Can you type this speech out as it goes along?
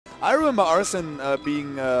I remember Arson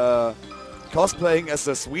being cosplaying as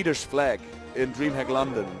the Swedish flag in DreamHack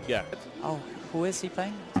London. Yeah. Oh, who is he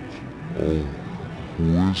playing? Oh,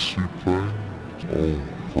 who is he playing? Oh,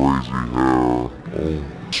 crazy hair. Oh,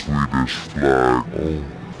 Swedish flag. Oh,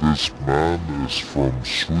 this man is from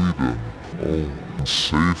Sweden. Oh,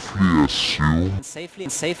 safely assume.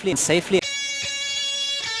 Safely.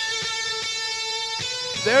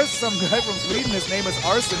 There's some guy from Sweden, his name is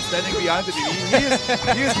Arson, standing behind the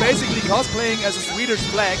TV. He is basically cosplaying as a Swedish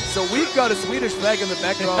flag, so we've got a Swedish flag in the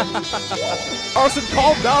background. Arson,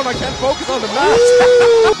 calm down, I can't focus on the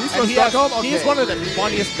match! He's from Stockholm? Okay. He's one of the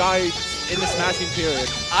funniest guys in the smashing period.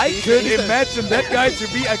 I could imagine that guy to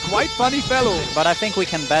be a quite funny fellow. But I think we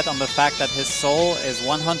can bet on the fact that his soul is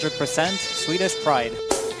 100% Swedish Pride.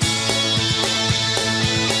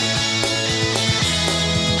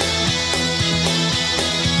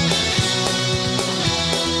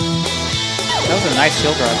 That was a nice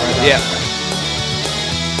shield grab right there. Yeah.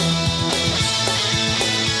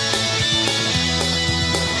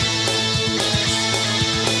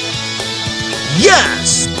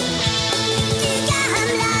 Yes!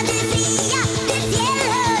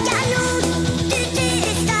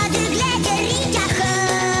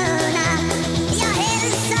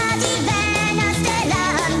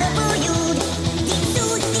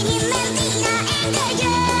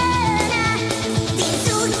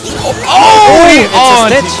 Oh! It's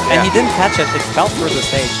a stitch, and he didn't catch it. It fell through the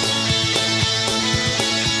stage.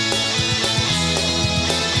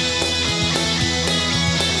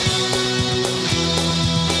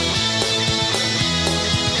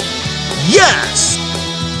 Yes!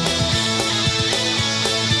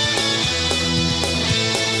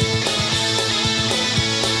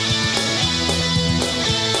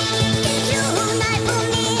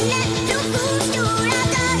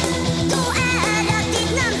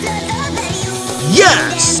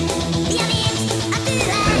 Yes!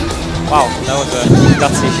 Wow, that was a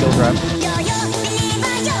gutsy shield grab.